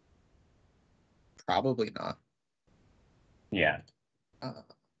 Probably not. Yeah.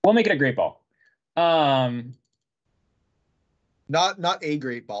 We'll make it a great ball. Not a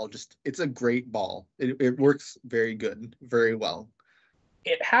great ball, just it's a great ball. It works very good, very well.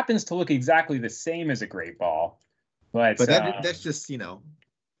 It happens to look exactly the same as a great ball, but that's just, you know,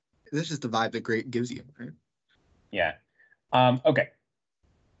 that's just the vibe that great gives you, right? Yeah. Okay.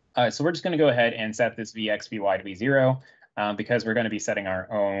 So we're just going to go ahead and set this VX, VY to be 0 because we're going to be setting our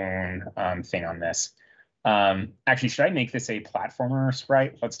own thing on this. Actually, should I make this a platformer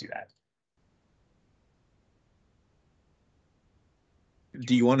sprite? Let's do that.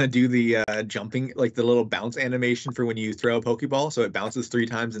 Do you want to do the jumping, like the little bounce animation for when you throw a Pokeball, so it bounces 3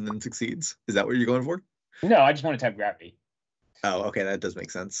 times and then succeeds? Is that what you're going for? No, I just want it to have gravity. Oh, okay, that does make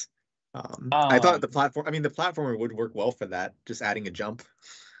sense. I thought the platformer would work well for that, just adding a jump.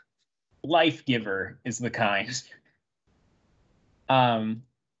 Life giver is the kind.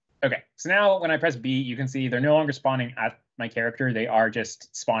 Okay, so now when I press B, you can see they're no longer spawning at my character. They are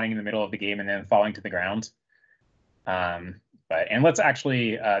just spawning in the middle of the game and then falling to the ground. And let's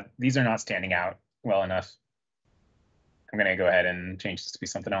actually, these are not standing out well enough. I'm going to go ahead and change this to be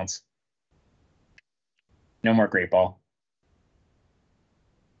something else. No more Great Ball.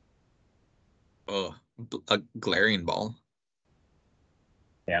 Oh, a glaring ball.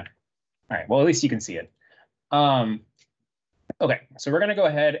 Yeah. All right. Well, at least you can see it. Okay, so we're going to go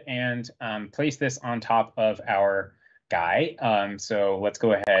ahead and place this on top of our guy. So let's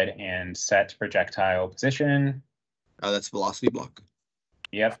go ahead and set projectile position. Oh, that's velocity block.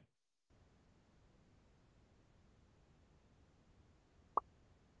 Yep.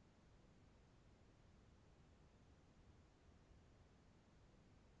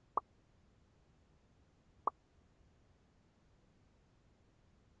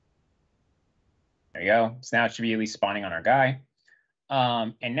 There you go. So now it should be at least spawning on our guy.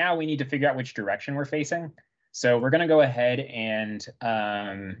 And now we need to figure out which direction we're facing. So we're going to go ahead and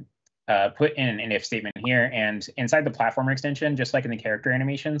put in an if statement here. And inside the platformer extension, just like in the character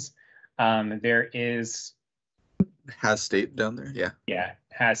animations, there is... Has state down there, yeah. Yeah,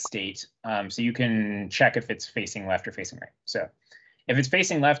 has state. So you can check if it's facing left or facing right. So if it's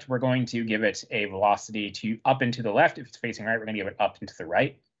facing left, we're going to give it a velocity to up and to the left. If it's facing right, we're going to give it up and to the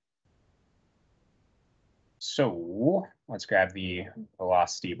right. So let's grab the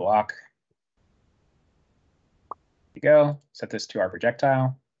velocity block. There you go. Set this to our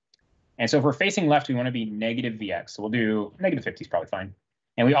projectile. And so if we're facing left, we want to be negative VX. So we'll do negative 50 is probably fine.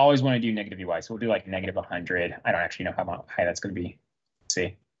 And we always want to do negative VY. So we'll do like negative 100. I don't actually know how high that's going to be. Let's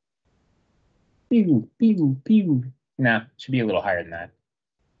see. Pew, pew, pew. Nah, should be a little higher than that.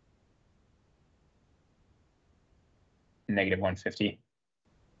 Negative 150.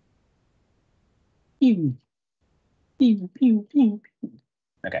 Pew. Pew, pew, pew, pew.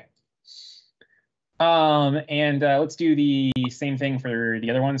 Okay. And let's do the same thing for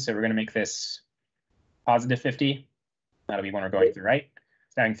the other one. So we're going to make this positive 50. That'll be when we're going through right.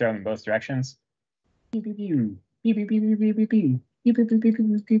 So now I can throw them in both directions. Pew, pew, pew. Pew, pew, pew, pew, pew, pew, pew. Pew, pew, pew, pew,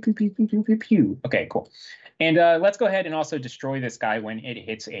 pew, pew, pew, pew, pew, pew, pew. Okay, cool. And let's go ahead and also destroy this guy when it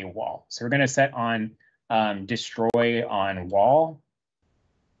hits a wall. So we're going to set on destroy on wall.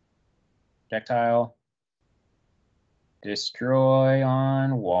 Projectile. Destroy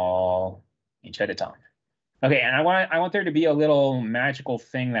on wall. Each at a time. Okay, and I want there to be a little magical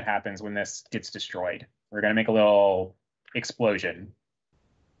thing that happens when this gets destroyed. We're going to make a little explosion.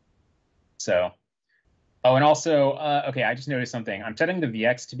 So, oh, and also, okay, I just noticed something. I'm setting the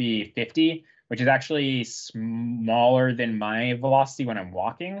VX to be 50, which is actually smaller than my velocity when I'm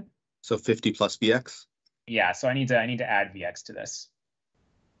walking. So 50 plus VX? Yeah, so I need to add VX to this.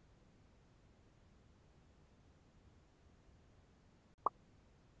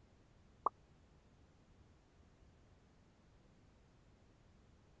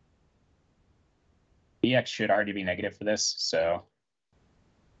 VX should already be negative for this, so.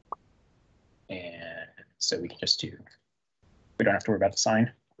 And so we can just do, we don't have to worry about the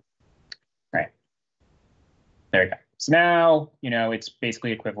sign. All right. There we go. So now, you know, it's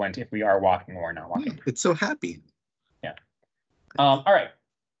basically equivalent if we are walking or not walking. It's so happy. Yeah. All right.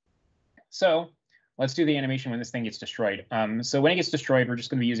 So let's do the animation when this thing gets destroyed. So when it gets destroyed, we're just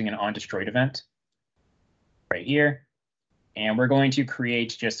going to be using an onDestroyed event right here. And we're going to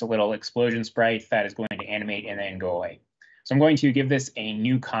create just a little explosion sprite that is going to animate and then go away. So I'm going to give this a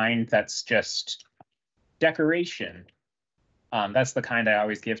new kind that's just decoration. That's the kind I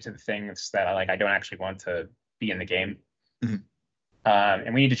always give to the things that I don't actually want to be in the game. Mm-hmm.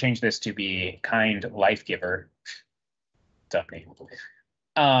 And we need to change this to be kind life giver. Dumb name.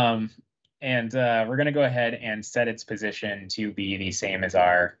 And we're going to go ahead and set its position to be the same as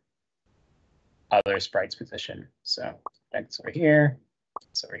our other sprite's position. So it's over here,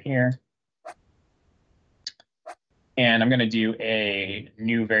 it's over here. And I'm going to do a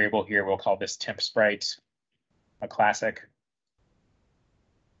new variable here. We'll call this temp sprite, a classic.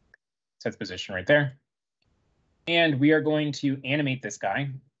 Set the position right there. And we are going to animate this guy.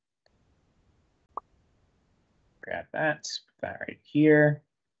 Grab that, put that right here.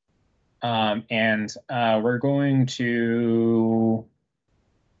 And we're going to,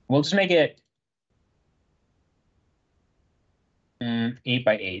 we'll just make it 8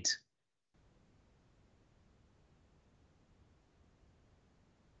 by 8.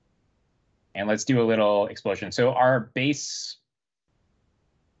 And let's do a little explosion. So our base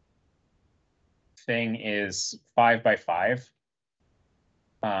thing is 5 by 5.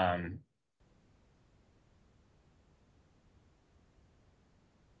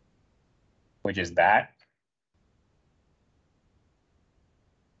 Which is that.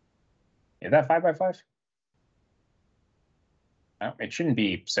 Is that 5 by 5? No, it shouldn't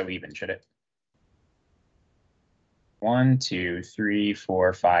be so even, should it? 1, 2, 3,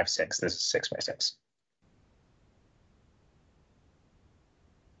 4, 5, 6. This is 6 by 6.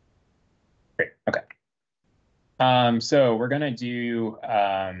 Great. Okay. So we're gonna do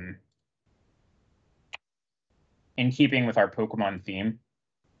in keeping with our Pokemon theme.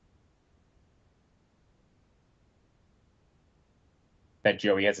 That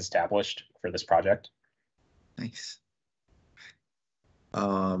Joey has established for this project. Nice.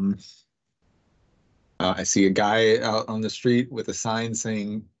 I see a guy out on the street with a sign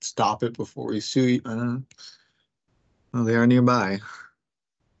saying, "Stop it before we sue you." Well, they are nearby.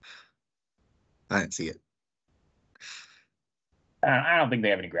 I didn't see it. I don't think they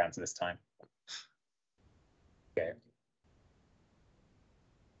have any grounds this time. Okay.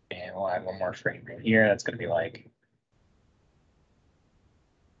 And we'll add one more frame right here. That's going to be like.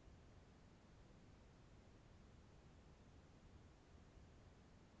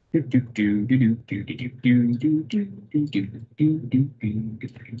 There you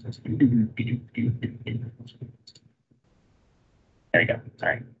go. All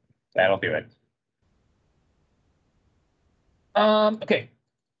right, that'll do it. Okay.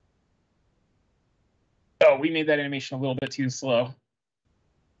 Oh, we made that animation a little bit too slow.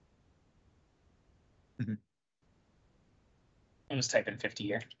 Mm-hmm. I'll just type in 50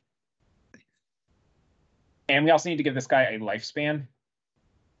 here. And we also need to give this guy a lifespan.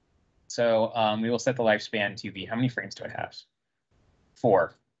 So we will set the lifespan to be, how many frames do I have?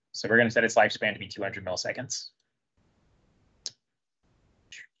 4. So we're going to set its lifespan to be 200 milliseconds.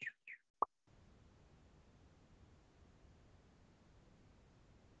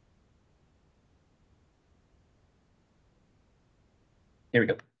 Here we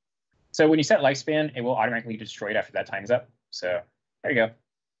go. So when you set lifespan, it will automatically destroy it after that time's up. So there you go.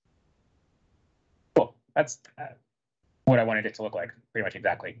 Cool. That's what I wanted it to look like, pretty much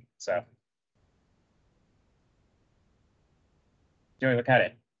exactly. So Joey, look at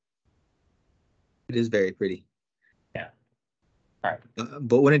it. It is very pretty. Yeah. All right.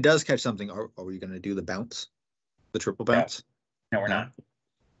 But when it does catch something, are we going to do the bounce? The triple bounce? No, we're not.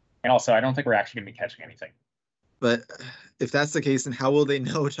 And also, I don't think we're actually going to be catching anything. But if that's the case, then how will they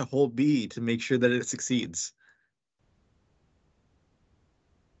know to hold B to make sure that it succeeds?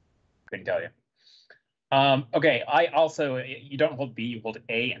 Couldn't tell you. Okay, you don't hold B, you hold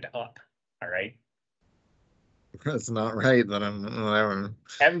A and up. All right. That's not right. Then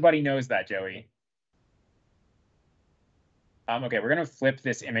Everybody knows that, Joey. Okay, we're gonna flip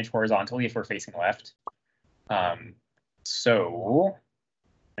this image horizontally if we're facing left. So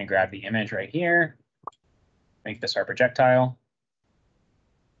let me grab the image right here. Make this our projectile.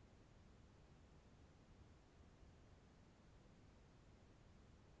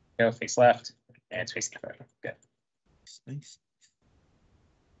 Go face left, and it's facing left. Good. Nice.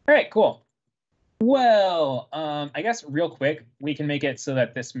 All right, cool. Well, I guess real quick, we can make it so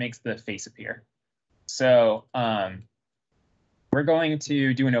that this makes the face appear. So we're going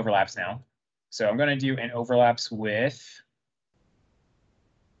to do an overlaps now. So I'm going to do an overlaps with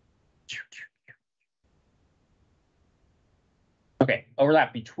Okay,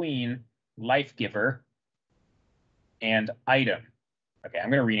 overlap between life giver and item. Okay, I'm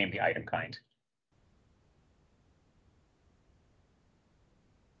going to rename the item kind.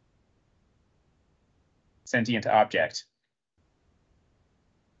 Sentient object.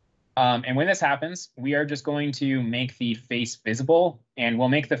 And when this happens, we are just going to make the face visible, and we'll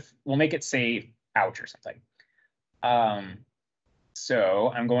make it say ouch or something.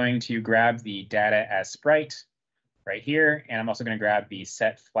 So I'm going to grab the data as sprite right here, and I'm also going to grab the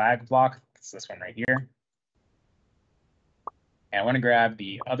set flag block. It's this one right here. And I want to grab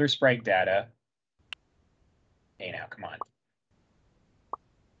the other sprite data. Hey, now, come on.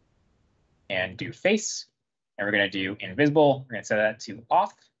 And do face. And we're going to do invisible. We're going to set that to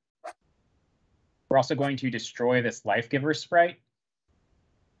off. We're also going to destroy this life giver sprite.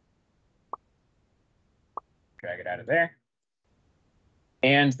 Drag it out of there.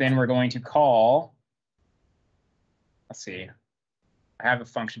 And then we're going to call, let's see, I have a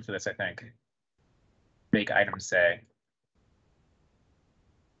function for this, I think. Make item say.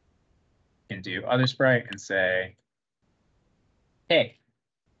 And do other sprite and say, hey,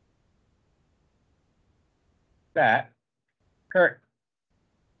 that hurt.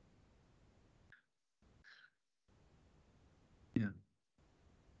 Yeah.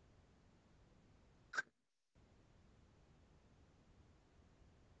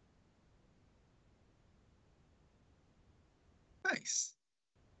 Nice.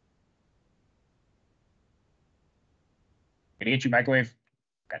 Gonna get you, microwave.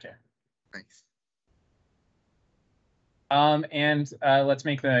 Gotcha. Nice. And let's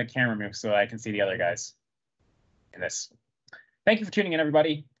make the camera move so I can see the other guys in this. Thank you for tuning in,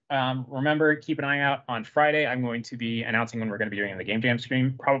 everybody. Remember, keep an eye out on Friday. I'm going to be announcing when we're going to be doing the Game Jam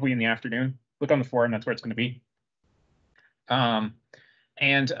stream, probably in the afternoon. Look on the forum, that's where it's going to be. I'm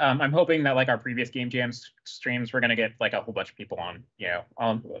hoping that like our previous Game Jam streams, we're going to get like a whole bunch of people on, you know,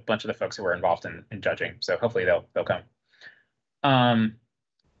 a bunch of the folks who were involved in judging. So hopefully they'll come.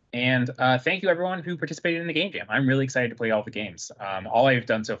 Thank you everyone who participated in the Game Jam. I'm really excited to play all the games. All I've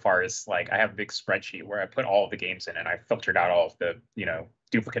done so far is like I have a big spreadsheet where I put all of the games in and I filtered out all of the, you know,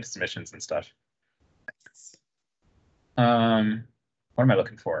 duplicate submissions and stuff. What am I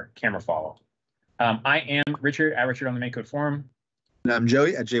looking for? Camera follow. I am Richard at Richard on the MakeCode forum. And I'm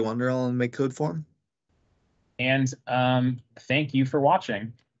Joey at JWonder on the MakeCode forum. And thank you for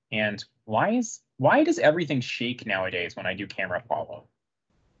watching. And why does everything shake nowadays when I do camera follow?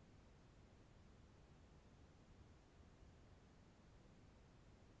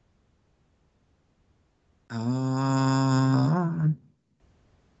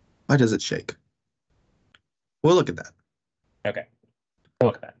 Why does it shake? We'll look at that. Okay, we'll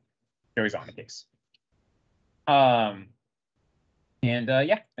look at that. Joey's on the case. Yeah,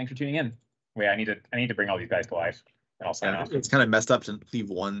 thanks for tuning in. Wait, I need to bring all these guys to life, and I'll sign off. It's kind of messed up to leave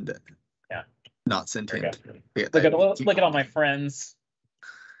one that not sentient. Yeah, look at all my friends.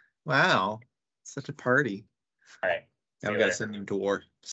 Wow, such a party. All right. Now we gotta send him to war.